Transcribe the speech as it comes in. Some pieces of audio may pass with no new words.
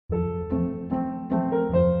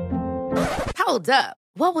Hold up.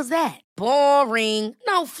 What was that? Boring.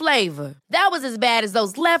 No flavor. That was as bad as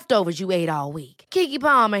those leftovers you ate all week. Keke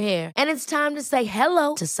Palmer here, and it's time to say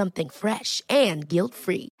hello to something fresh and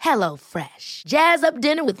guilt-free. Hello Fresh. Jazz up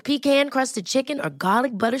dinner with pecan-crusted chicken or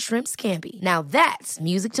garlic butter shrimp scampi. Now that's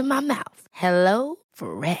music to my mouth. Hello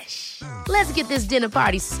Fresh. Let's get this dinner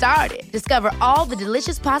party started. Discover all the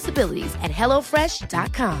delicious possibilities at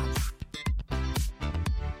hellofresh.com.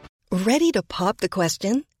 Ready to pop the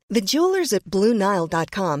question? The jewelers at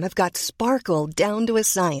BlueNile.com have got sparkle down to a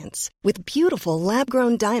science with beautiful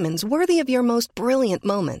lab-grown diamonds worthy of your most brilliant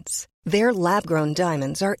moments. Their lab-grown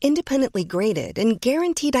diamonds are independently graded and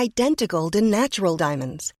guaranteed identical to natural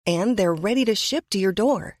diamonds, and they're ready to ship to your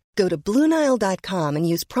door. Go to BlueNile.com and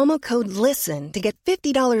use promo code LISTEN to get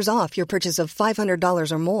 $50 off your purchase of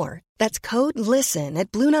 $500 or more. That's code LISTEN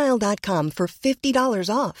at BlueNile.com for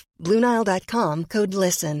 $50 off. BlueNile.com, code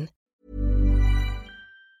LISTEN.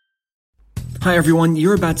 Hi everyone,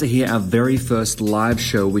 you're about to hear our very first live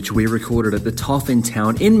show which we recorded at the Toff in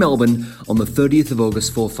Town in Melbourne on the 30th of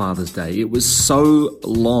August for Father's Day. It was so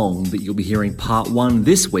long that you'll be hearing part 1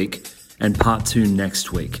 this week and part 2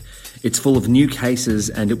 next week. It's full of new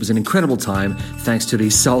cases and it was an incredible time thanks to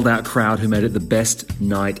the sold out crowd who made it the best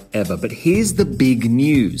night ever. But here's the big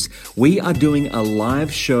news. We are doing a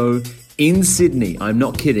live show in Sydney, I'm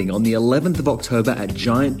not kidding, on the 11th of October at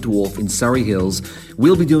Giant Dwarf in Surrey Hills.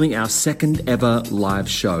 We'll be doing our second ever live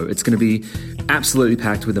show. It's going to be absolutely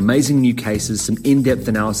packed with amazing new cases, some in-depth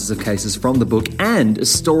analysis of cases from the book, and a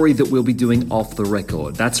story that we'll be doing off the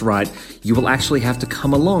record. That's right, you will actually have to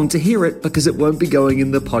come along to hear it because it won't be going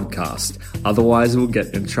in the podcast. Otherwise, we'll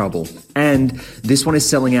get in trouble. And this one is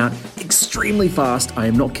selling out extremely fast. I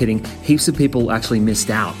am not kidding. Heaps of people actually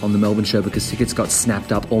missed out on the Melbourne show because tickets got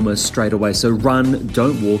snapped up almost straight away. So run,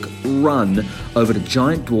 don't walk, run over to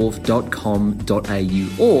giantdwarf.com.au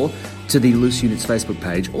or to the Loose Units Facebook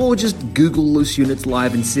page, or just Google Loose Units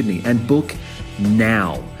Live in Sydney and book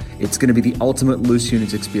now. It's going to be the ultimate Loose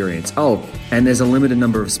Units experience. Oh, and there's a limited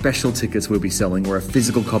number of special tickets we'll be selling where a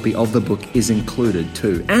physical copy of the book is included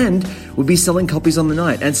too. And we'll be selling copies on the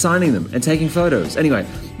night and signing them and taking photos. Anyway,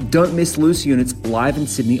 don't miss Loose Units Live in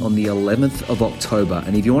Sydney on the 11th of October.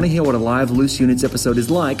 And if you want to hear what a live Loose Units episode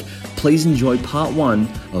is like, please enjoy part 1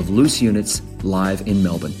 of Loose Units Live in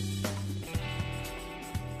Melbourne.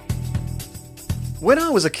 When I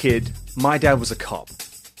was a kid, my dad was a cop.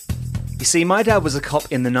 You see, my dad was a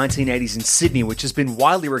cop in the 1980s in Sydney, which has been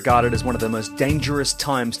widely regarded as one of the most dangerous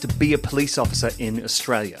times to be a police officer in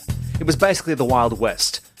Australia. It was basically the Wild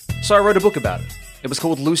West. So I wrote a book about it. It was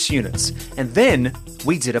called Loose Units. And then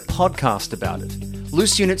we did a podcast about it.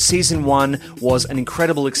 Loose Units Season 1 was an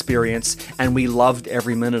incredible experience, and we loved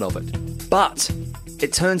every minute of it. But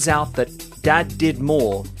it turns out that Dad did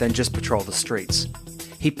more than just patrol the streets.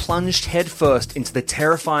 He plunged headfirst into the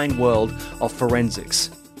terrifying world of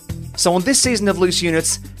forensics. So on this season of Loose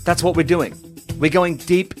Units, that's what we're doing. We're going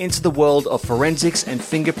deep into the world of forensics and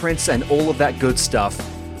fingerprints and all of that good stuff.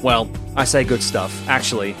 Well, I say good stuff.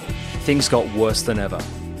 Actually, things got worse than ever.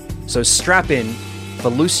 So strap in for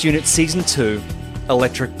Loose Units Season 2,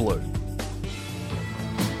 Electric Blue.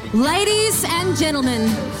 Ladies and gentlemen,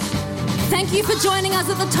 thank you for joining us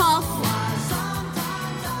at the top.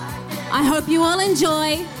 I hope you all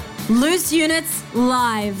enjoy Loose Units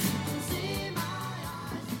Live.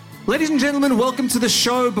 Ladies and gentlemen, welcome to the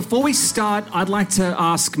show. Before we start, I'd like to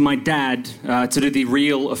ask my dad to do the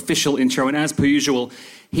real official intro. And as per usual,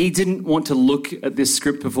 he didn't want to look at this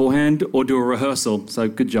script beforehand or do a rehearsal. So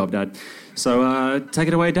good job, Dad. So take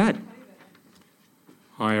it away, Dad.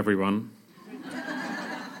 Hi, everyone.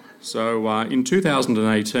 So in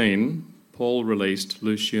 2018, Paul released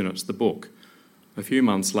Loose Units, the book. A few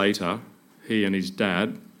months later, he and his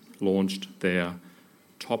dad launched their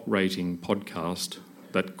top-rating podcast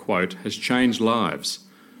that, quote, has changed lives.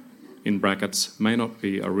 In brackets, may not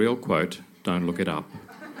be a real quote, don't look it up.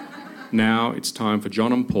 Now it's time for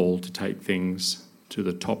John and Paul to take things to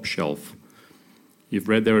the top shelf. You've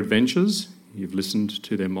read their adventures, you've listened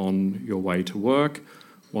to them on your way to work,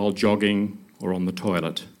 while jogging or on the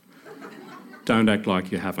toilet. Don't act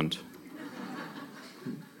like you haven't.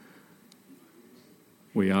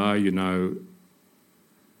 We are, you know,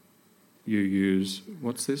 you use,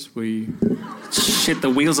 what's this? Shit, the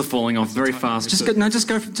wheels are falling off very fast. Just go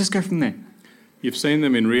from there. You've seen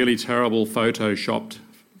them in really terrible photoshopped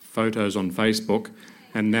photos on Facebook,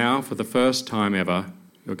 and now, for the first time ever,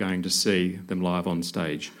 you're going to see them live on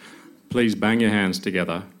stage. Please bang your hands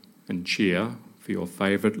together and cheer for your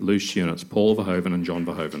favourite Loose Units, Paul Verhoeven and John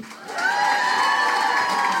Verhoeven.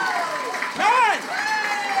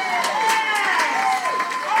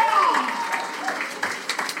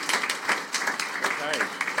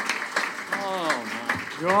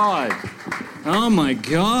 God. Oh, my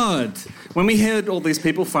God. When we heard all these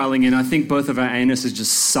people filing in, I think both of our anuses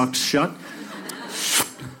just sucked shut.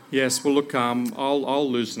 Yes, well, look,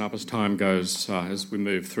 I'll loosen up as time goes, as we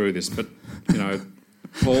move through this. But,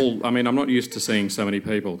 Paul, I mean, I'm not used to seeing so many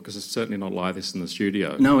people because it's certainly not like this in the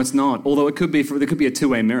studio. No, it's not. Although there could be a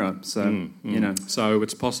two-way mirror. So, So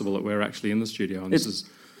it's possible that we're actually in the studio and this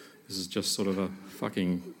is just sort of a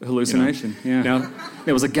fucking hallucination. Yeah. Now,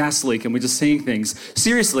 there was a gas leak and we're just seeing things.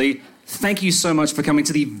 Seriously, thank you so much for coming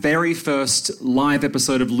to the very first live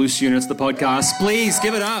episode of Loose Units, the podcast. Please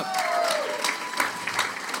give it up.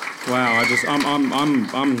 Wow,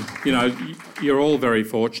 you're all very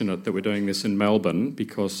fortunate that we're doing this in Melbourne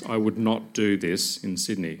because I would not do this in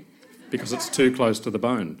Sydney because it's too close to the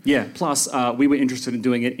bone. Yeah, plus we were interested in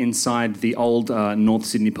doing it inside the old North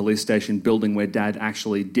Sydney Police Station building where Dad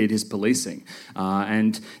actually did his policing.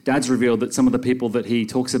 And Dad's revealed that some of the people that he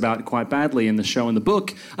talks about quite badly in the show and the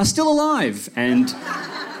book are still alive and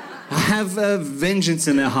have vengeance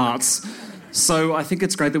in their hearts. So I think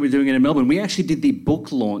it's great that we're doing it in Melbourne. We actually did the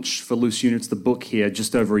book launch for Loose Units, the book here,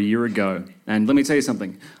 just over a year ago. And let me tell you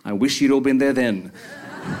something. I wish you'd all been there then.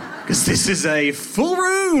 Because this is a full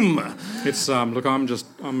room. It's look, I'm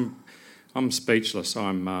speechless.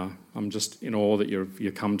 I'm just in awe that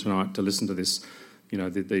you come tonight to listen to this,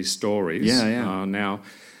 these stories. Yeah. Now,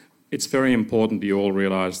 it's very important that you all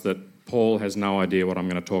realise that Paul has no idea what I'm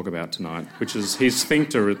going to talk about tonight, which is his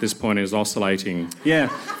sphincter at this point is oscillating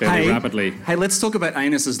fairly rapidly. Hey, let's talk about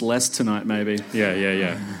anuses less tonight, maybe.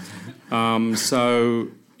 Yeah. So,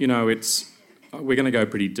 we're going to go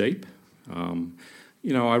pretty deep.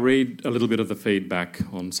 I read a little bit of the feedback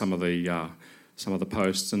on some of the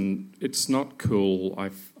posts, and it's not cool,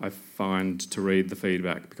 I find, to read the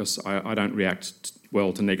feedback because I don't react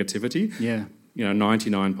well to negativity. Yeah.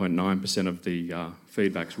 99.9% of the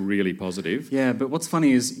feedback's really positive. Yeah, but what's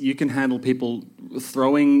funny is you can handle people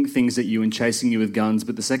throwing things at you and chasing you with guns,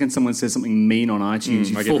 but the second someone says something mean on iTunes,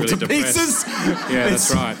 you fall to pieces. Yeah,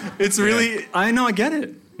 that's right. It's really... I know, I get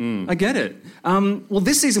it. I get it. Well,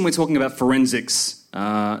 this season we're talking about forensics.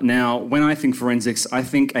 Now, when I think forensics, I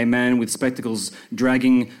think a man with spectacles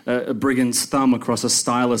dragging a brigand's thumb across a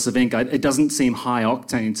stylus of ink. It doesn't seem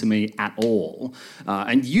high-octane to me at all.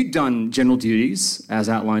 And you'd done general duties, as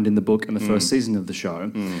outlined in the book and the first season of the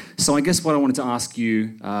show. So I guess what I wanted to ask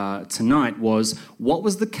you tonight was, what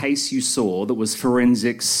was the case you saw that was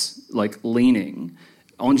forensics, leaning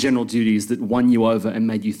on general duties that won you over and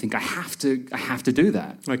made you think, I have to do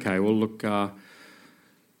that? Okay, well, look,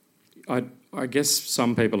 I guess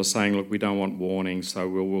some people are saying, look, we don't want warnings, so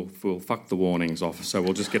we'll fuck the warnings off, so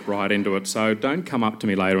we'll just get right into it. So don't come up to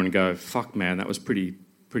me later and go, fuck, man, that was pretty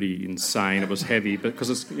insane, it was heavy,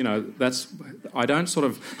 because it's, I don't sort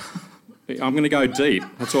of... I'm going to go deep.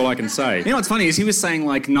 That's all I can say. You know what's funny is he was saying,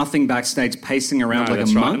 nothing backstage, pacing around like a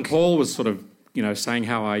monk. Right. And Paul was sort of, saying,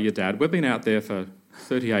 how are you, Dad? We've been out there for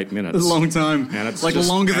 38 minutes. It's a long time. And it's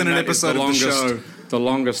longer than an episode of the show. The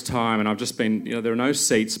longest time, and I've just been, there are no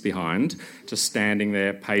seats behind, just standing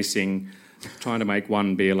there, pacing, trying to make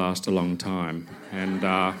one beer last a long time. And,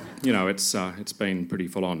 it's been pretty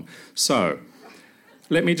full on. So,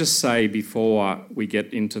 let me just say before we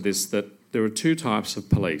get into this that there are two types of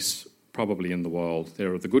police probably in the world.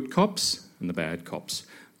 There are the good cops and the bad cops.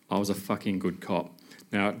 I was a fucking good cop.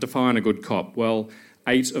 Now, define a good cop. Well,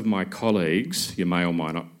 8 of my colleagues, you may or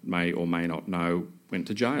may not know, went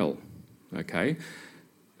to jail, okay,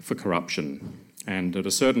 for corruption. And at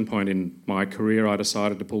a certain point in my career, I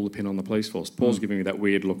decided to pull the pin on the police force. Paul's giving me that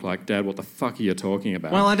weird look like, Dad, what the fuck are you talking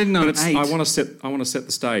about? Well, I didn't know. But I want to set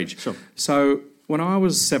the stage. Sure. So when I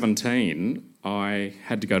was 17, I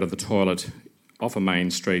had to go to the toilet off a main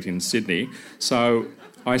street in Sydney. So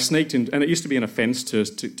I sneaked in, and it used to be an offence to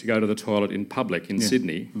go to the toilet in public in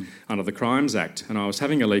Sydney under the Crimes Act. And I was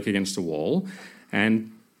having a leak against a wall,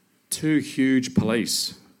 and 2 huge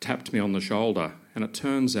police tapped me on the shoulder, and it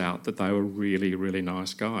turns out that they were really, really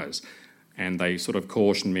nice guys. And they sort of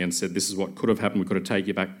cautioned me and said, this is what could have happened. We could have taken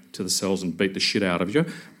you back to the cells and beat the shit out of you,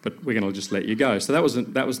 but we're going to just let you go. So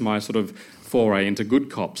that was my sort of foray into good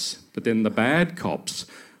cops. But then the bad cops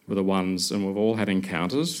were the ones, and we've all had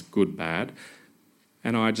encounters, good, bad.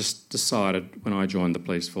 And I just decided when I joined the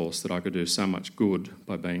police force that I could do so much good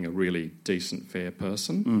by being a really decent, fair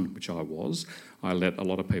person, which I was. I let a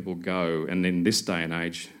lot of people go. And in this day and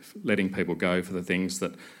age, letting people go for the things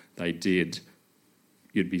that they did,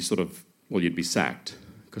 you'd be sacked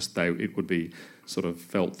because it would be sort of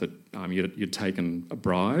felt that you'd taken a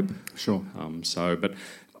bribe. Sure. But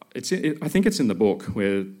I think it's in the book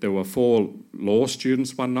where there were 4 law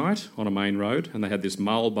students one night on a main road, and they had this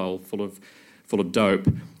mail bowl full of dope,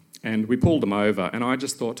 And we pulled them over, and I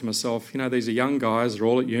just thought to myself, these are young guys, they're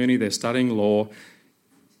all at uni, they're studying law.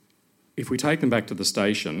 If we take them back to the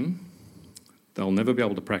station, they'll never be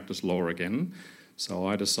able to practice law again. So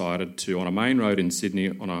I decided to, on a main road in Sydney,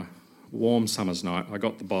 on a warm summer's night, I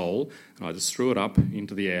got the bowl and I just threw it up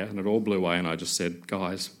into the air and it all blew away, and I just said,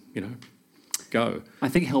 guys, go. I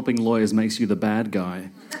think helping lawyers makes you the bad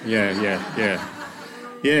guy. Yeah.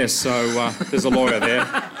 Yeah, so there's a lawyer there.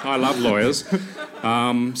 I love lawyers.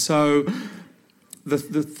 So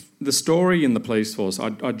the story in the police force,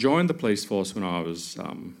 I joined the police force when I was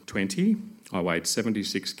 20. I weighed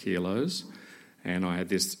 76 kilos and I had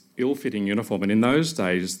this ill-fitting uniform. And in those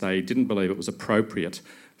days, they didn't believe it was appropriate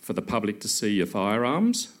for the public to see your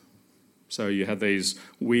firearms. So you had these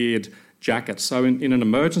weird jackets. So in an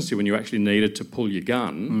emergency, when you actually needed to pull your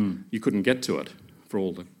gun, you couldn't get to it for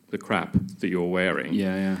all the crap that you were wearing.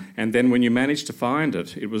 Yeah. And then when you managed to find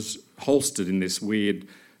it, it was holstered in this weird...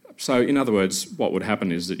 So in other words, what would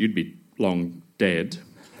happen is that you'd be long dead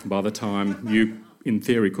by the time you, in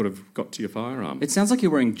theory, could have got to your firearm. It sounds like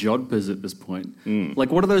you're wearing jodhpurs at this point.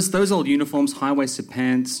 Like, what are those old uniforms, high-waisted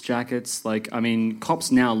pants, jackets?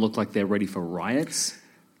 Cops now look like they're ready for riots.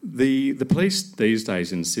 The police these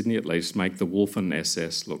days, in Sydney at least, make the Wolfen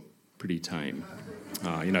SS look pretty tame.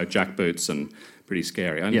 Jack boots and pretty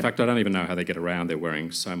scary. In fact, I don't even know how they get around. They're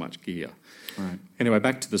wearing so much gear. Right. Anyway,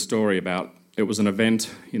 back to the story about... It was an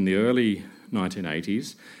event in the early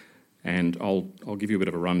 1980s, and I'll give you a bit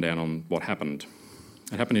of a rundown on what happened.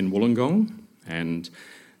 It happened in Wollongong, and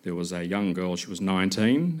there was a young girl, she was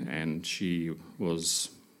 19, and she was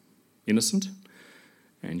innocent,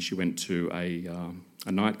 and she went to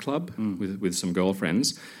a nightclub with some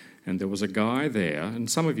girlfriends, and there was a guy there,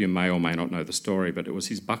 and some of you may or may not know the story, but it was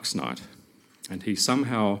his bucks night, and he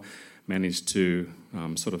somehow managed to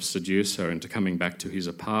sort of seduce her into coming back to his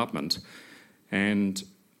apartment. And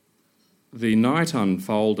the night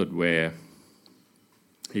unfolded where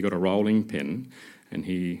he got a rolling pin and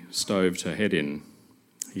he stoved her head in.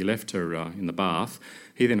 He left her in the bath.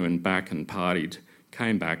 He then went back and partied,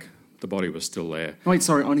 came back, the body was still there. Wait,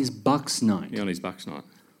 sorry, on his bucks night? Yeah, on his bucks night.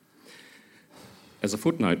 As a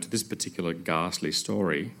footnote to this particular ghastly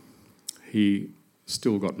story, he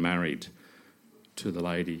still got married to the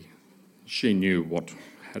lady. She knew what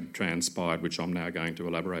had transpired, which I'm now going to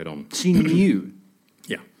elaborate on. She knew?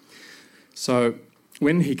 Yeah. So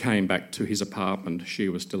when he came back to his apartment, she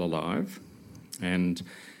was still alive, and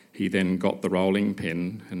he then got the rolling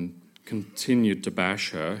pin and continued to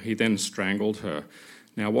bash her. He then strangled her.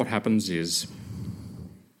 Now, what happens is,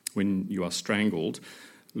 when you are strangled,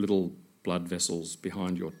 little blood vessels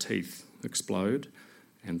behind your teeth explode,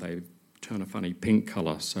 and they turn a funny pink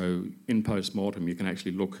colour. So in post-mortem, you can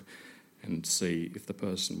actually look and see if the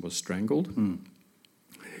person was strangled.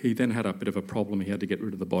 He then had a bit of a problem. He had to get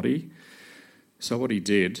rid of the body. So what he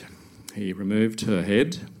did, he removed her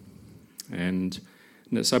head. And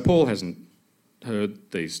so Paul hasn't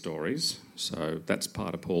heard these stories, so that's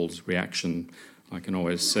part of Paul's reaction. I can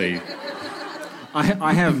always see.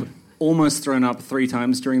 I have almost thrown up 3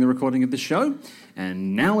 times during the recording of the show,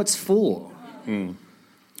 and now it's 4.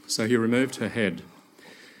 So he removed her head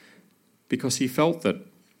because he felt that,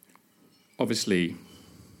 obviously,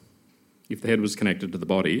 if the head was connected to the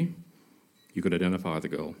body, you could identify the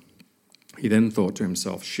girl. He then thought to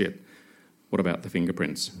himself, shit, what about the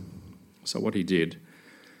fingerprints? So what he did,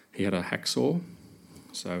 he had a hacksaw,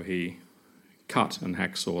 so he cut and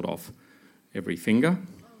hacksawed off every finger.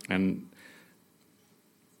 And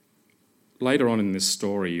later on in this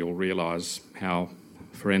story, you'll realise how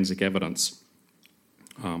forensic evidence,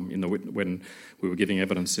 when we were giving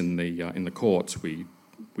evidence in the courts, we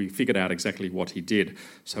figured out exactly what he did.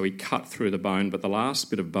 So he cut through the bone, but the last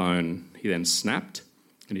bit of bone he then snapped,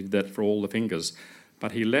 and he did that for all the fingers.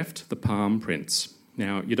 But he left the palm prints.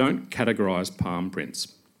 Now, you don't categorise palm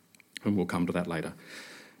prints, and we'll come to that later.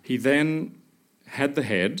 He then had the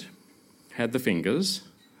head, had the fingers,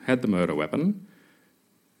 had the murder weapon,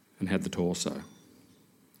 and had the torso.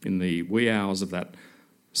 In the wee hours of that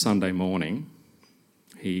Sunday morning,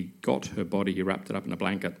 he got her body, he wrapped it up in a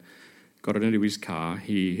blanket, got it into his car.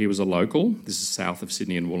 He was a local. This is south of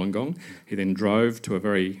Sydney in Wollongong. He then drove to a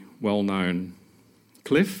very well-known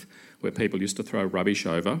cliff where people used to throw rubbish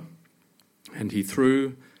over, and he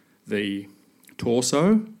threw the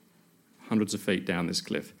torso hundreds of feet down this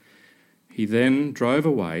cliff. He then drove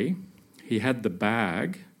away. He had the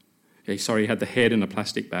head in a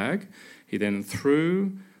plastic bag. He then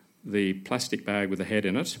threw the plastic bag with the head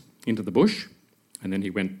in it into the bush, and then he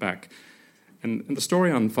went back. And the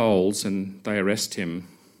story unfolds and they arrest him.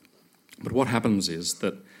 But what happens is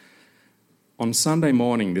that on Sunday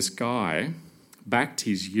morning, this guy backed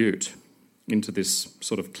his ute into this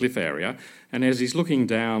sort of cliff area, and as he's looking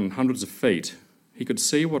down hundreds of feet, he could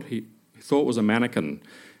see what he thought was a mannequin.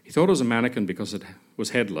 He thought it was a mannequin because it was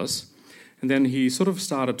headless, and then he sort of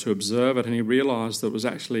started to observe it, and he realised that it was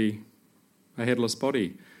actually a headless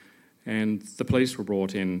body. And the police were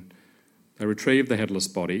brought in. They retrieved the headless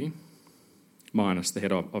body, minus the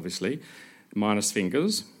head, obviously, minus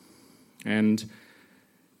fingers, and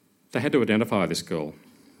they had to identify this girl.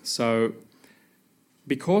 So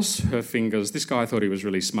because her fingers, this guy thought he was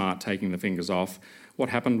really smart taking the fingers off. What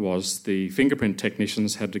happened was the fingerprint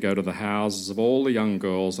technicians had to go to the houses of all the young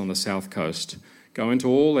girls on the south coast, go into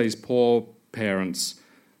all these poor parents,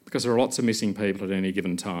 because there are lots of missing people at any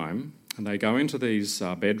given time, and they go into these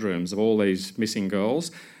bedrooms of all these missing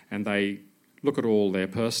girls, and they look at all their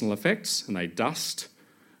personal effects, and they dust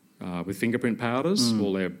with fingerprint powders,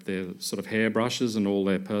 all their sort of hairbrushes and all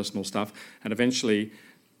their personal stuff, and eventually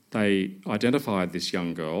they identified this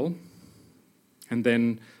young girl, and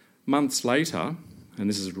then months later, and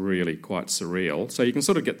this is really quite surreal, so you can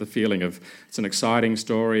sort of get the feeling of it's an exciting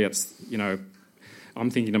story, it's, you know, I'm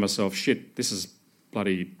thinking to myself, shit, this is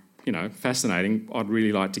bloody, you know, fascinating. I'd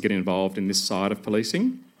really like to get involved in this side of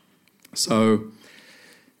policing. So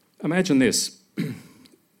imagine this.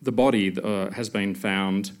 The body has been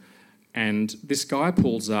found, and this guy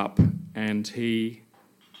pulls up and he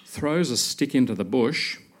throws a stick into the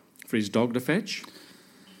bush for his dog to fetch,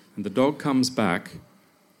 and the dog comes back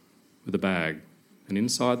with a bag, and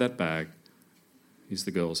inside that bag is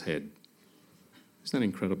the girl's head. Isn't that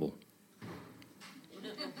incredible?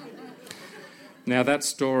 Now, that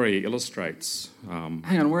story illustrates... Hang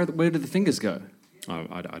on, where did the fingers go?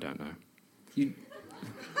 I don't know.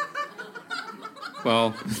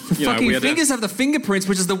 Well, the fucking fingers have the fingerprints,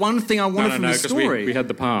 which is the one thing I wanted from the story. We had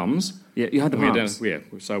the palms. Yeah, you had the palms.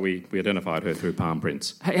 So we identified her through palm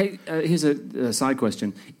prints. Hey, here's a side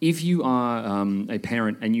question. If you are a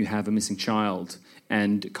parent and you have a missing child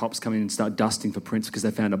and cops come in and start dusting for prints because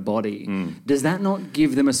they found a body, does that not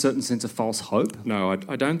give them a certain sense of false hope? No,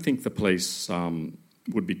 I don't think the police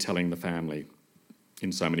would be telling the family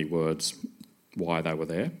in so many words why they were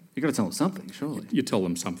there. You've got to tell them something, surely. You tell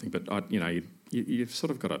them something, but you've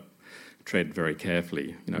sort of got to tread very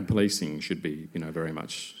carefully. You know, policing should be, very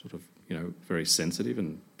much sort of, very sensitive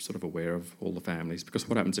and sort of aware of all the families, because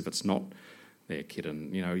what happens if it's not their kid?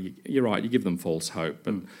 And, you're right, you give them false hope.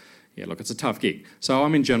 But, yeah, look, it's a tough gig. So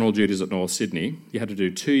I'm in general duties at North Sydney. You had to do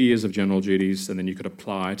 2 years of general duties, and then you could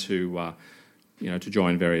apply to, to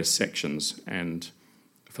join various sections. And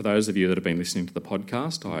for those of you that have been listening to the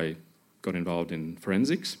podcast, I got involved in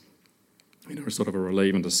forensics, sort of a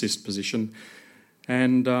relieve and assist position,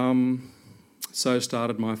 and so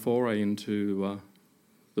started my foray into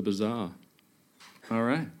the bizarre. All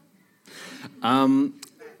right.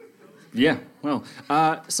 Yeah. Well.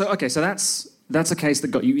 So that's a case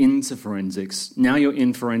that got you into forensics. Now you're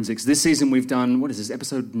in forensics. This season we've done, what is this,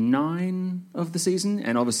 episode 9 of the season,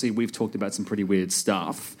 and obviously we've talked about some pretty weird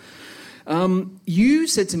stuff. You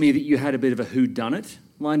said to me that you had a bit of a whodunit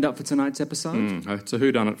lined up for tonight's episode. It's a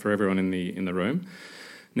whodunit for everyone in the room.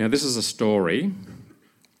 Now, this is a story.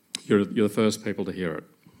 You're the first people to hear it.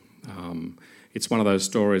 It's one of those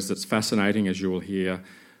stories that's fascinating, as you will hear,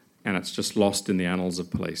 and it's just lost in the annals of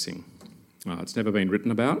policing. It's never been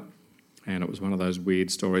written about, and it was one of those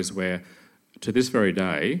weird stories where, to this very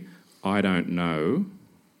day, I don't know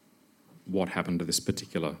what happened to this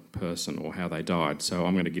particular person or how they died. So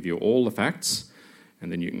I'm going to give you all the facts,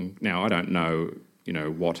 and then you can... Now, I don't know...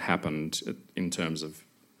 what happened in terms of...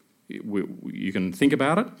 You can think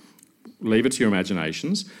about it, leave it to your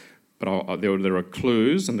imaginations, but there are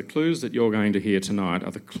clues, and the clues that you're going to hear tonight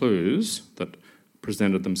are the clues that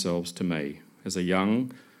presented themselves to me as a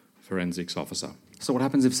young forensics officer. So what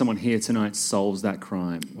happens if someone here tonight solves that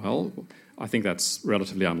crime? Well, I think that's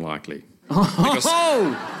relatively unlikely.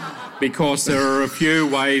 Oh! Because there are a few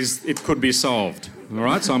ways it could be solved. All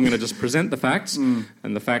right, so I'm going to just present the facts,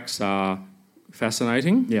 and the facts are...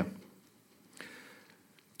 fascinating. Yeah.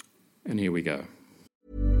 And here we go.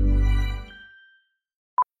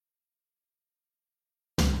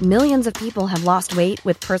 Millions of people have lost weight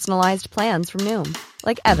with personalized plans from Noom.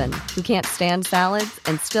 Like Evan, who can't stand salads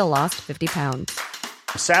and still lost 50 pounds.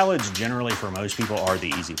 Salads generally for most people are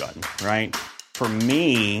the easy button, right? For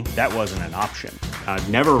me, that wasn't an option. I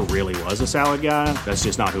never really was a salad guy. That's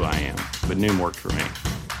just not who I am. But Noom worked for me.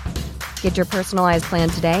 Get your personalized plan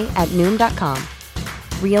today at Noom.com.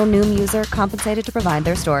 Real Noom user compensated to provide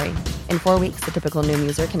their story. In 4 weeks, the typical Noom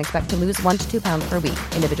user can expect to lose 1 to 2 pounds per week.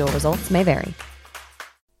 Individual results may vary.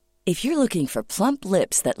 If you're looking for plump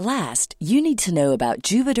lips that last, you need to know about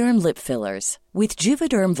Juvederm lip fillers. With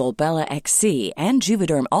Juvederm Volbella XC and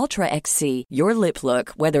Juvederm Ultra XC, your lip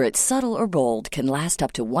look, whether it's subtle or bold, can last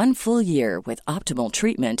up to 1 full year with optimal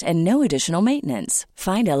treatment and no additional maintenance.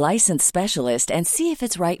 Find a licensed specialist and see if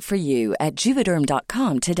it's right for you at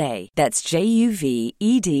Juvederm.com today. That's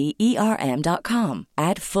JUVEDERM.com.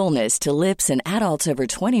 Add fullness to lips in adults over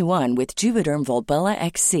 21 with Juvederm Volbella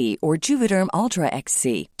XC or Juvederm Ultra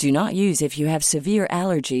XC. Do not use if you have severe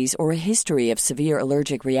allergies or a history of severe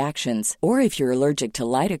allergic reactions, or if you're allergic to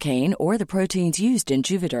lidocaine or the proteins used in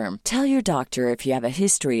Juvederm. Tell your doctor if you have a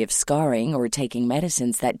history of scarring or taking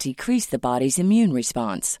medicines that decrease the body's immune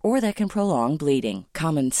response or that can prolong bleeding.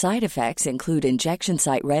 Common side effects include injection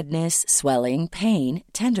site redness, swelling, pain,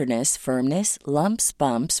 tenderness, firmness, lumps,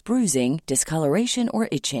 bumps, bruising, discoloration, or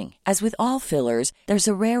itching. As with all fillers, there's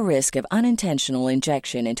a rare risk of unintentional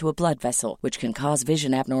injection into a blood vessel, which can cause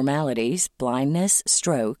vision abnormalities, blindness,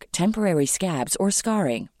 stroke, temporary scabs, or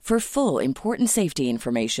scarring. For full, important safety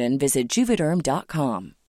information, visit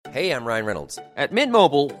Juvederm.com. Hey, I'm Ryan Reynolds. At Mint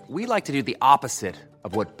Mobile, we like to do the opposite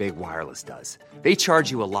of what Big Wireless does. They charge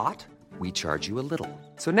you a lot, we charge you a little.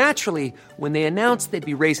 So naturally, when they announced they'd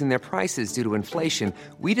be raising their prices due to inflation,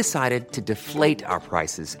 we decided to deflate our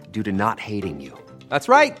prices due to not hating you. That's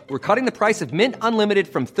right. We're cutting the price of Mint Unlimited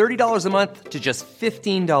from $30 a month to just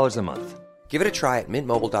 $15 a month. Give it a try at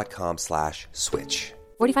mintmobile.com/switch.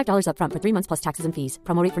 $45 up front for 3 months plus taxes and fees.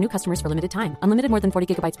 Promo rate for new customers for limited time. Unlimited more than 40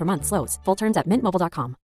 gigabytes per month. Slows full terms at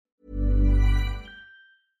mintmobile.com.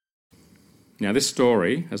 Now, this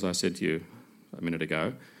story, as I said to you a minute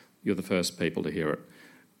ago, you're the first people to hear it.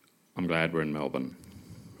 I'm glad we're in Melbourne.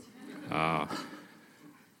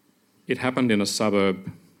 It happened in a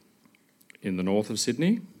suburb in the north of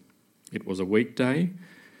Sydney. It was a weekday,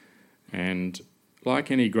 and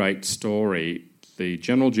like any great story, the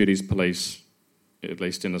General Duties Police, at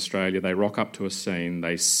least in Australia, they rock up to a scene,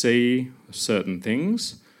 they see certain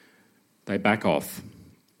things, they back off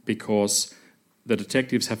because the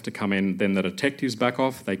detectives have to come in, then the detectives back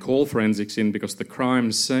off, they call forensics in because the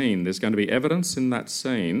crime scene, there's going to be evidence in that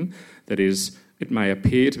scene that is, it may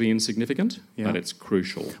appear to be insignificant, but it's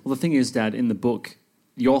crucial. Well, the thing is, Dad, in the book,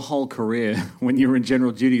 your whole career when you were in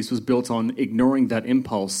general duties was built on ignoring that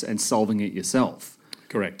impulse and solving it yourself.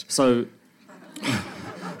 Correct. So...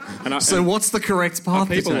 So what's the correct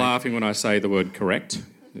path? Are people laughing when I say the word correct?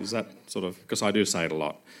 Is that sort of... Because I do say it a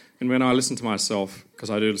lot. And when I listen to myself, because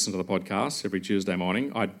I do listen to the podcast every Tuesday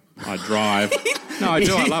morning, I drive... No, I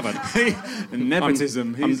do. I love it.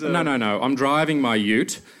 Nepotism. No. I'm driving my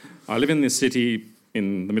ute. I live in this city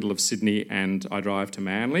in the middle of Sydney, and I drive to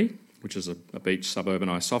Manly, which is a beach suburb,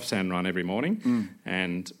 and I soft sand run every morning.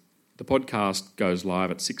 And the podcast goes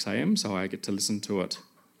live at 6 a.m, so I get to listen to it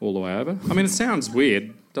all the way over. I mean, it sounds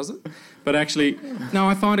weird, does it? But actually, no,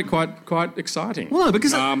 I find it quite exciting. Well,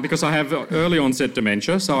 because I have early onset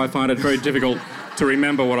dementia, so I find it very difficult to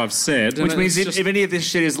remember what I've said. Which means if any of this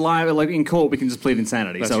shit is live, like in court, we can just plead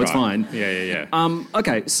insanity. That's so right. It's fine. Yeah.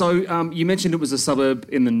 Okay, so you mentioned it was a suburb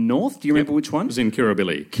in the north. Do you remember which one? It was in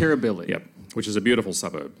Kirribilli. Kirribilli. Yep, which is a beautiful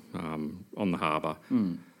suburb on the harbour.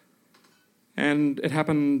 And it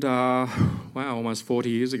happened, almost 40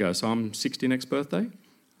 years ago. So I'm 60 next birthday.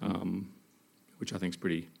 Which I think is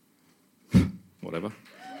pretty, whatever.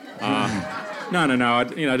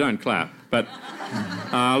 No, don't clap. But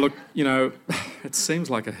look, it seems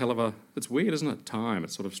like a hell of a... It's weird, isn't it? Time, it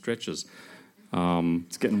sort of stretches.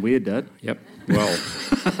 It's getting weird, Dad. Yep. Well,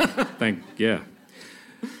 yeah.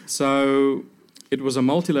 So it was a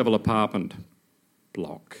multi-level apartment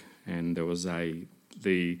block, and there was the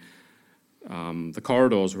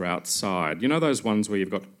corridors were outside. You know those ones where you've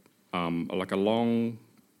got like a long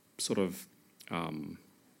sort of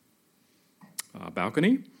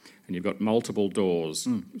balcony, and you've got multiple doors,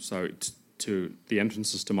 so to the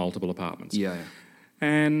entrances to multiple apartments. Yeah.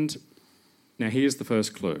 And now here's the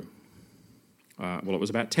first clue. It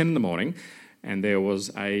was about 10 in the morning, and there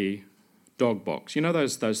was a dog box. You know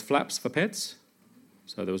those flaps for pets?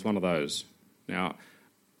 So there was one of those. Now,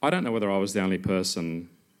 I don't know whether I was the only person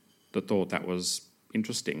that thought that was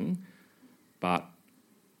interesting, but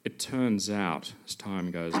it turns out, as time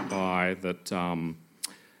goes by, that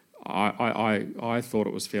I thought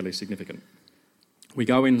it was fairly significant. We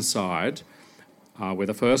go inside. We're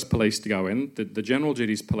the first police to go in. The General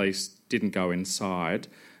Duties Police didn't go inside,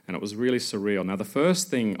 and it was really surreal. Now, the first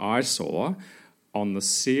thing I saw on the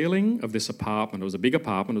ceiling of this apartment, it was a big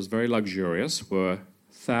apartment, it was very luxurious, were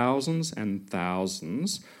thousands and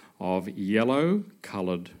thousands of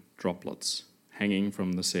yellow-coloured droplets hanging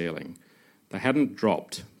from the ceiling. They hadn't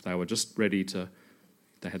dropped. They were just ready to...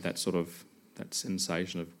 They had that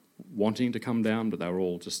sensation of wanting to come down, but they were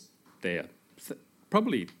all just there.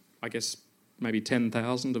 Probably, I guess, maybe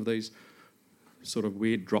 10,000 of these sort of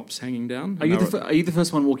weird drops hanging down. Are you the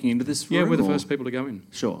first one walking into this room? Yeah, we're the first people to go in.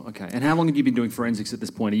 Sure, okay. And how long have you been doing forensics at this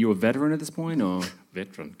point? Are you a veteran at this point, or...?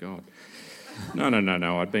 Veteran, God. No.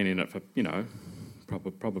 I'd been in it for,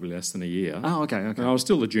 probably less than a year. Oh, okay. And I was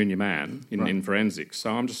still the junior man in forensics,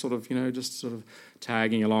 so I'm just sort of,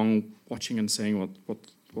 tagging along, watching and seeing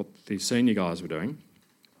what the senior guys were doing.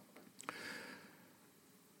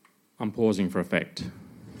 I'm pausing for effect.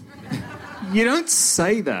 You don't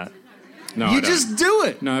say that. No, you just do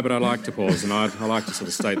it. No, but I like to pause, and I like to sort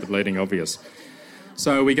of state the bleeding obvious.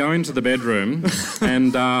 So we go into the bedroom,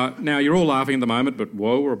 and now you're all laughing at the moment, but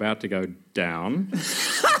whoa, we're about to go down.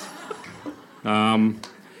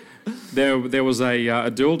 There was a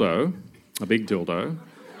dildo, a big dildo.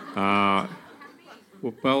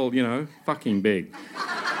 Fucking big.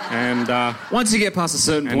 And once you get past a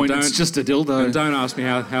certain point, it's just a dildo. And don't ask me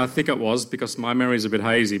how thick it was, because my memory's a bit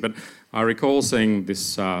hazy. But I recall seeing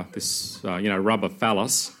this rubber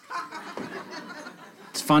phallus.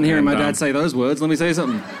 It's fun hearing my dad say those words. Let me say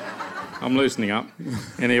something. I'm loosening up.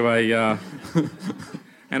 Anyway, and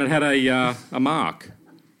it had a mark,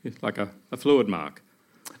 like a fluid mark.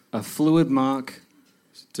 A fluid mark?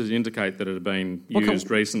 To indicate that it had been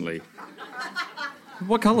used recently.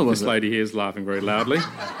 What colour was this it? This lady here is laughing very loudly.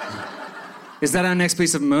 Is that our next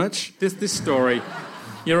piece of merch? This story,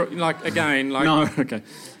 you're like, again, like... No, okay.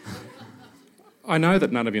 I know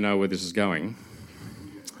that none of you know where this is going.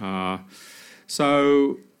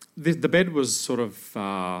 So the bed was sort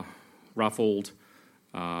of ruffled.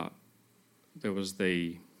 There was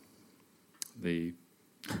the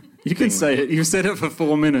you can say it. You've said it for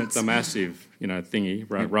 4 minutes. The massive, thingy,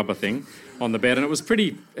 rubber thing on the bed, and it was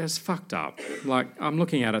fucked up. Like, I'm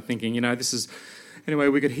looking at it thinking, this is... Anyway,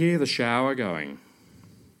 we could hear the shower going,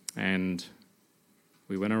 and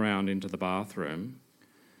we went around into the bathroom,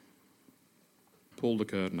 pulled the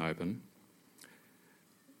curtain open.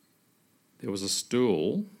 There was a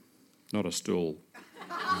stool, not a stool,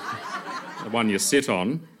 the one you sit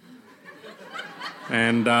on,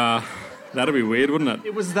 and that'd be weird, wouldn't it?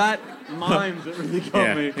 It was that mime that really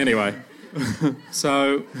got me. Anyway,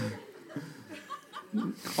 so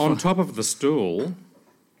on top of the stool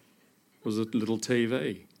was a little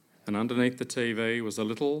TV, and underneath the TV was a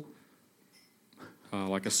little,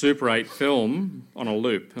 like a Super 8 film on a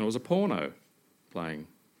loop, and it was a porno playing.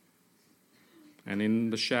 And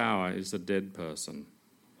in the shower is a dead person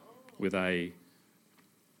with a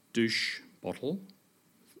douche bottle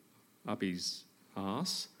up his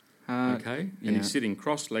arse. Okay, and he's sitting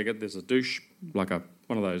cross-legged. There's a douche, like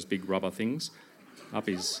one of those big rubber things, up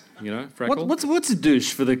his, freckle. What's a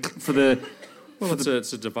douche for the? Well,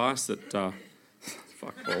 it's a device that.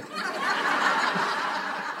 Fuck all.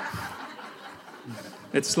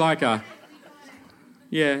 It's like a.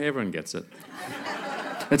 Yeah, everyone gets it.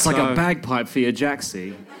 It's like a bagpipe for your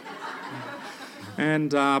jacksie.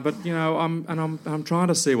 And but I'm trying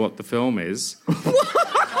to see what the film is.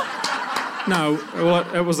 No,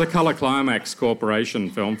 well, it was a Colour Climax Corporation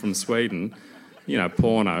film from Sweden,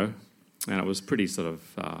 porno, and it was pretty sort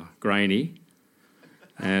of grainy.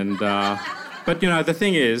 And but the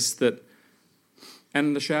thing is that,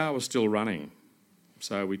 and the shower was still running,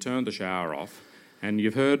 so we turned the shower off. And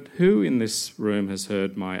you've heard, who in this room has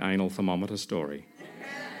heard my anal thermometer story?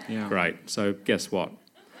 Yeah. Great. So guess what?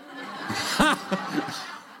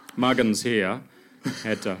 Muggins here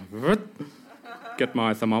had to get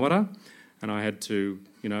my thermometer, and I had to,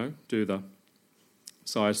 do the...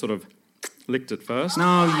 So I sort of licked it first.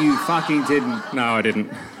 No, you fucking didn't. No, I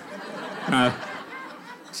didn't. No.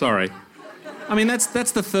 Sorry. I mean, that's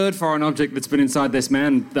the third foreign object that's been inside this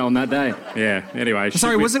man on that day. Yeah. Anyway.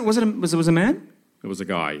 Sorry, was it a man? It was a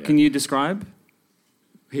guy. Yeah. Can you describe?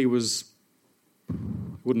 He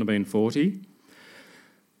wouldn't have been 40.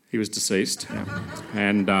 He was deceased,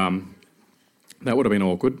 and that would have been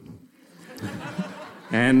awkward.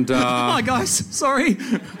 And oh, guys, sorry.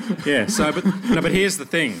 Yeah. So, but here's the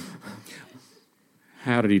thing.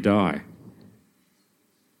 How did he die?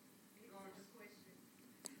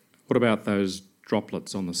 What about those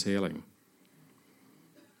droplets on the ceiling?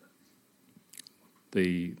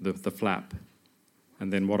 The flap.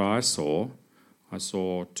 And then what I saw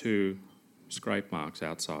 2 scrape marks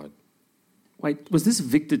outside. Wait, was this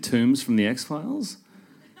Victor Toombs from the X-Files?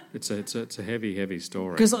 It's a heavy, heavy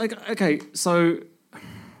story. Because, okay, so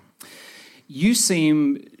you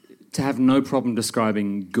seem to have no problem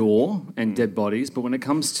describing gore and dead bodies, but when it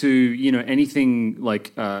comes to, anything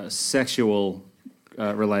like sexual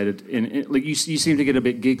related, you seem to get a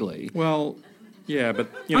bit giggly. Well, yeah, but,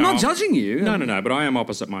 I'm not judging you. No, but I am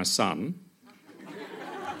opposite my son.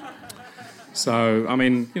 So, I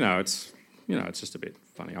mean, it's, it's just a bit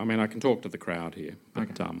funny. I mean, I can talk to the crowd here,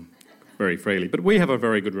 but very freely. But we have a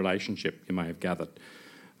very good relationship, you may have gathered.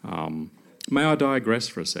 May I digress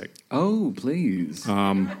for a sec? Oh, please.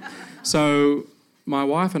 So my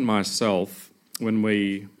wife and myself, when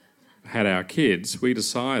we had our kids, we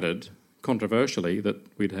decided, controversially, that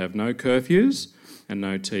we'd have no curfews and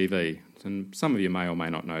no TV. And some of you may or may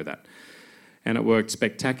not know that. And it worked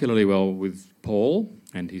spectacularly well with Paul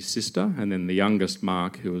and his sister, and then the youngest,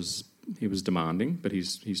 Mark, he was demanding, but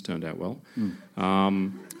he's turned out well.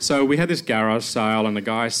 So we had this garage sale, and the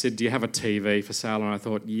guy said, "Do you have a TV for sale?" And I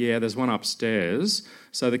thought, yeah, there's one upstairs.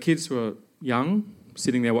 So the kids were young,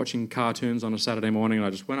 sitting there watching cartoons on a Saturday morning, and I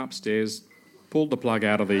just went upstairs, pulled the plug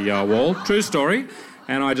out of the wall, true story,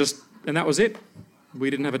 and that was it. We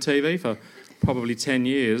didn't have a TV for probably 10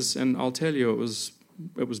 years, and I'll tell you, it was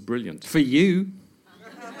brilliant. For you?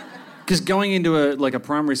 Because going into a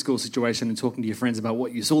primary school situation and talking to your friends about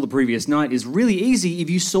what you saw the previous night is really easy if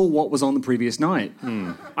you saw what was on the previous night.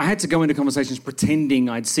 I had to go into conversations pretending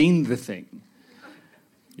I'd seen the thing.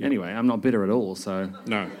 Yeah. Anyway, I'm not bitter at all, so...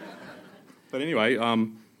 No. But anyway,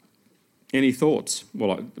 any thoughts?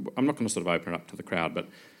 Well, I'm not going to sort of open it up to the crowd, but...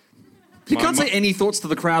 You can't say any thoughts to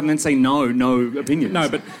the crowd and then say no opinions. No,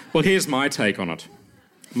 but, well, here's my take on it.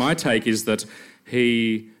 My take is that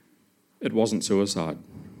it wasn't suicide.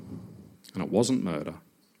 And it wasn't murder.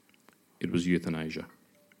 It was euthanasia.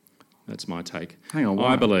 That's my take. Hang on,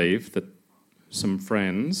 I believe that some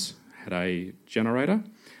friends had a generator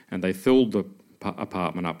and they filled the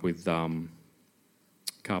apartment up with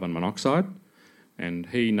carbon monoxide, and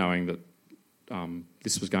he, knowing that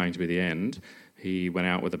this was going to be the end, he went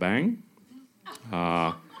out with a bang.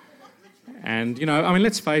 And,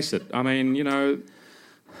 let's face it.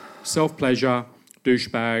 Self-pleasure,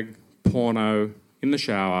 douchebag, porno, in the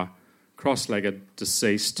shower, cross-legged,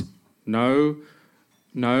 deceased, no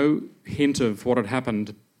hint of what had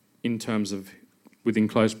happened in terms of within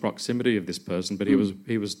close proximity of this person, but he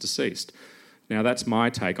was deceased. Now, that's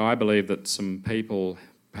my take. I believe that some people,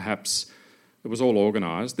 perhaps, it was all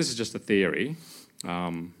organised. This is just a theory,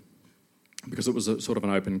 because it was a sort of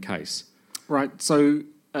an open case. Right, so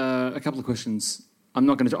a couple of questions. I'm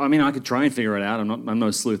not going to... I could try and figure it out. I'm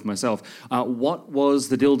no sleuth myself. What was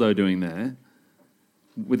the dildo doing there?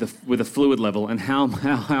 With a fluid level, and how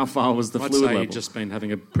far was the fluid level? I'd say he'd just been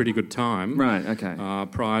having a pretty good time. Right. Okay.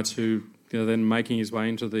 Prior to then making his way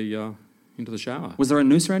into the shower. Was there a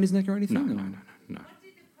noose around his neck or anything? No. What did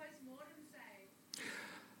the post-mortem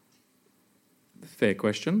say? Fair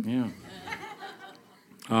question. Yeah.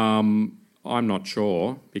 I'm not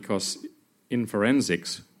sure, because in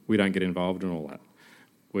forensics we don't get involved in all that.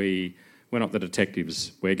 We're not the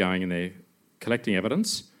detectives. We're going in there collecting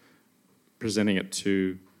evidence, presenting it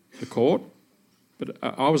to the court. But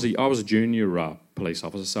I was a junior police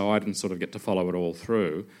officer, so I didn't sort of get to follow it all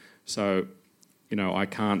through. So, I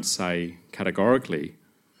can't say categorically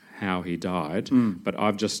how he died, but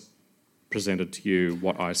I've just presented to you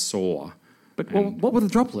what I saw. But what were the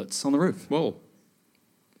droplets on the roof? Well,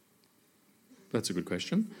 that's a good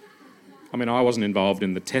question. I wasn't involved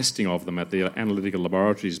in the testing of them at the analytical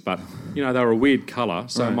laboratories, but, they were a weird colour,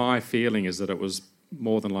 so right. My feeling is that it was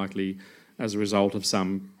more than likely as a result of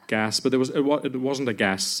some gas, but it wasn't a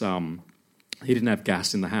gas. He didn't have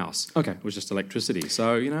gas in the house. Okay, it was just electricity.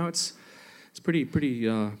 So it's pretty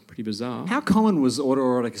bizarre. How common was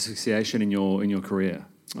autoerotic asphyxiation in your career?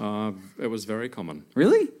 It was very common.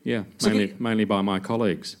 Really? Yeah, mainly by my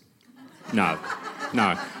colleagues. No.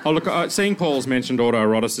 Oh look, seeing Paul's mentioned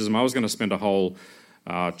autoeroticism, I was going to spend a whole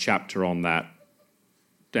chapter on that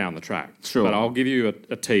down the track. Sure, but I'll give you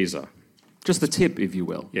a teaser. Just the tip, if you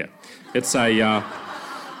will. Yeah. It's a...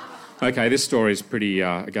 okay, this story is pretty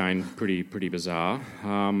bizarre.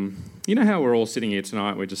 You know how we're all sitting here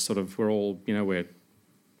tonight, we're just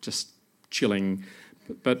chilling.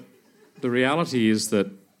 But the reality is that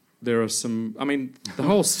there are some... the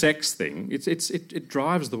whole sex thing, it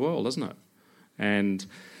drives the world, doesn't it? And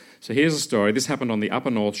so here's a story. This happened on the Upper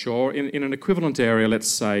North Shore, in an equivalent area, let's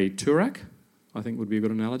say Toorak, I think would be a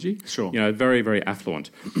good analogy. Sure. Very, very affluent.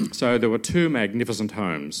 So there were two magnificent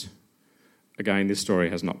homes. Again, this story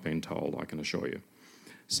has not been told, I can assure you.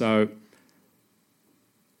 So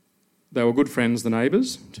they were good friends, the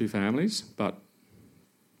neighbours, two families, but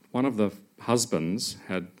one of the husbands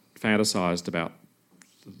had fantasised about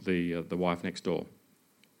the wife next door.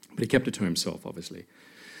 But he kept it to himself, obviously.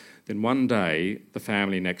 Then one day, the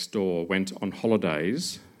family next door went on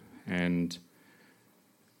holidays, and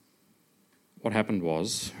what happened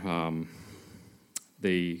was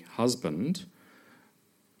the husband,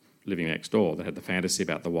 living next door, that had the fantasy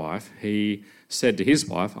about the wife, he said to his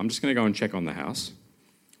wife, "I'm just going to go and check on the house.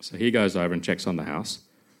 So he goes over and checks on the house.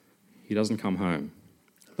 He doesn't come home.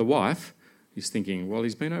 The wife is thinking, well,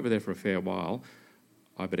 he's been over there for a fair while.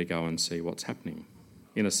 I better go and see what's happening.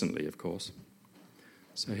 Innocently, of course.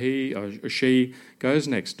 So she goes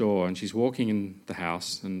next door and she's walking in the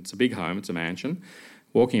house, and it's a big home, it's a mansion,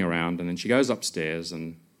 walking around, and then she goes upstairs,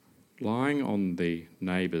 and lying on the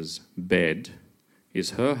neighbour's bed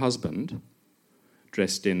is her husband,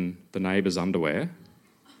 dressed in the neighbour's underwear,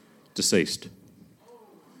 deceased,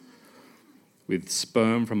 with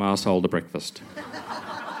sperm from arsehole to breakfast.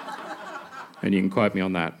 And you can quote me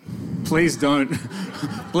on that. Please don't.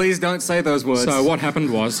 Please don't say those words. So what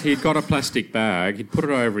happened was he'd got a plastic bag, he'd put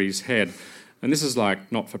it over his head, and this is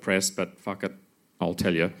like not for press, but fuck it, I'll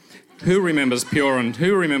tell you. Who remembers Pure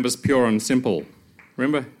and Simple?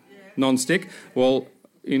 Remember? Non-stick? Well,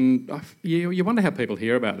 you wonder how people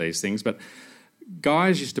hear about these things, but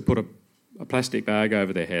guys used to put a plastic bag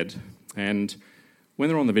over their head, and when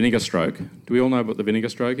they're on the vinegar stroke, do we all know what the vinegar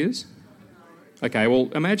stroke is? Okay, well,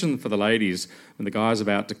 imagine for the ladies when the guy's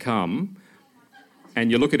about to come and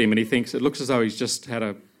you look at him and it looks as though he's just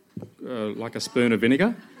had like a spoon of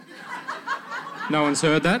vinegar. No one's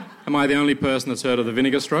heard that? Am I the only person that's heard of the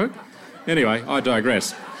vinegar stroke? Anyway, I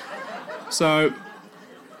digress. So,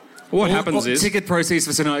 what happens is... Ticket proceeds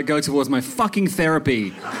for tonight go towards my fucking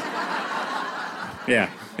therapy. Yeah,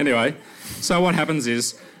 anyway. So what happens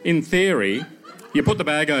is, in theory, you put the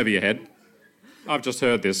bag over your head. I've just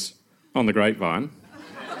heard this on the grapevine.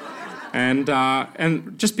 And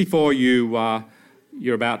just before you're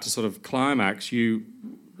about to sort of climax, you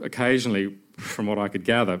occasionally, from what I could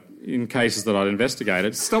gather, in cases that I'd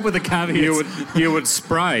investigated... Stop with the caveats. You would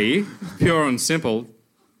spray Pure and Simple.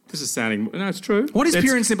 This is sounding... No, it's true. What is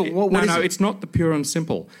Pure and Simple? What is it? It's not the Pure and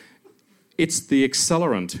Simple. It's the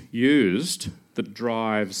accelerant used that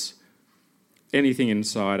drives anything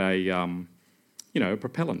inside a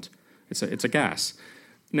propellant. It's a gas.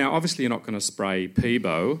 Now, obviously, you're not going to spray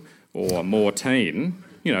Peebo or Mortein,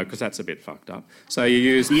 because that's a bit fucked up. So you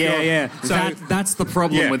use... Yeah. So that's the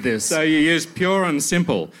problem with this. So you use Pure and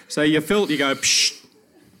Simple. So you go, psh,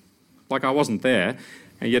 like I wasn't there,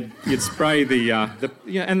 and you'd spray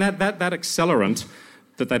and that accelerant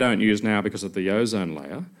that they don't use now because of the ozone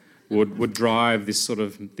layer would drive this sort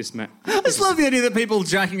of... I just love the idea that people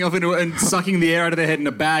jacking off into it and sucking the air out of their head in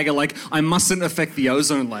a bag are like, I mustn't affect the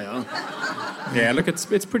ozone layer. Yeah, look,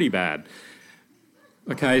 it's pretty bad.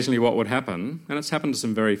 Occasionally what would happen, and it's happened to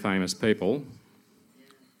some very famous people,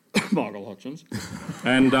 Michael Hutchins,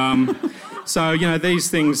 and so, these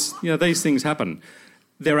things happen.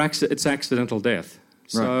 It's accidental death.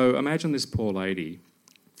 So Imagine this poor lady,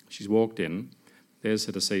 she's walked in, there's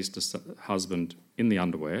her deceased husband in the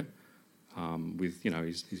underwear, with,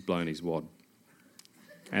 he's blown his wad.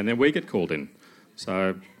 And then we get called in.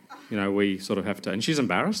 So, we sort of have to... And she's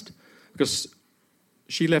embarrassed because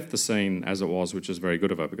she left the scene as it was, which is very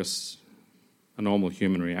good of her, because a normal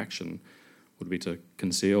human reaction would be to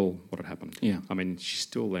conceal what had happened. Yeah. I mean, she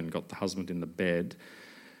still then got the husband in the bed.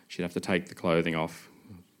 She'd have to take the clothing off,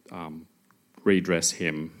 redress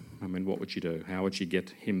him. I mean, what would she do? How would she get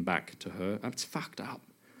him back to her? It's fucked up.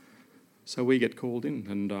 So we get called in,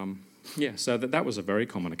 and so that was a very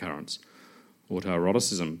common occurrence,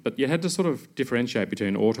 autoeroticism. But you had to sort of differentiate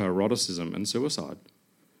between autoeroticism and suicide.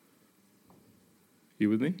 You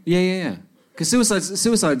with me? Yeah. Because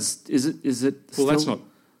suicide's is it? Well, that's not.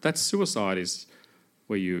 That's suicide is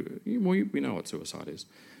where we know what suicide is,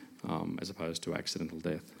 as opposed to accidental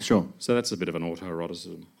death. Sure. So that's a bit of an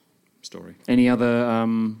autoeroticism story. Any other?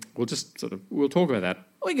 We'll talk about that.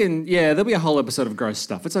 We can. Yeah, there'll be a whole episode of gross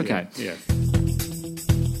stuff. It's okay. Yeah.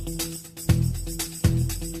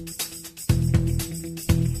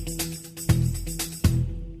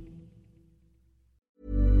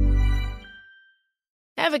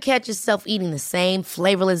 Ever catch yourself eating the same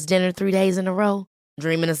flavorless dinner 3 days in a row?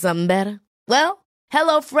 Dreaming of something better? Well,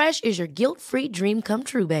 HelloFresh is your guilt-free dream come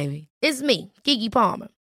true, baby. It's me, Keke Palmer.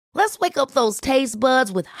 Let's wake up those taste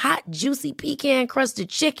buds with hot, juicy pecan-crusted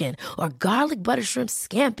chicken or garlic butter shrimp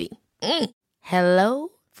scampi. Hello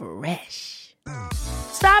Fresh.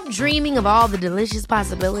 Stop dreaming of all the delicious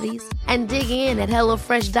possibilities and dig in at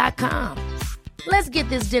HelloFresh.com. Let's get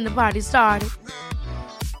this dinner party started.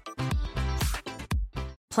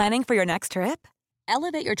 Planning for your next trip?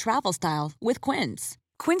 Elevate your travel style with Quince.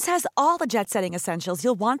 Quince has all the jet-setting essentials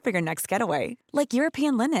you'll want for your next getaway, like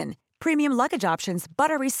European linen, premium luggage options,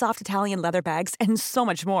 buttery soft Italian leather bags, and so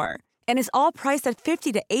much more. And is all priced at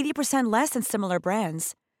 50 to 80% less than similar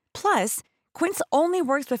brands. Plus, Quince only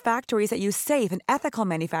works with factories that use safe and ethical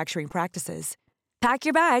manufacturing practices. Pack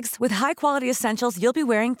your bags with high-quality essentials you'll be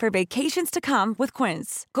wearing for vacations to come with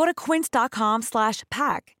Quince. Go to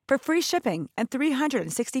quince.com/pack for free shipping and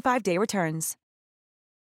 365-day returns.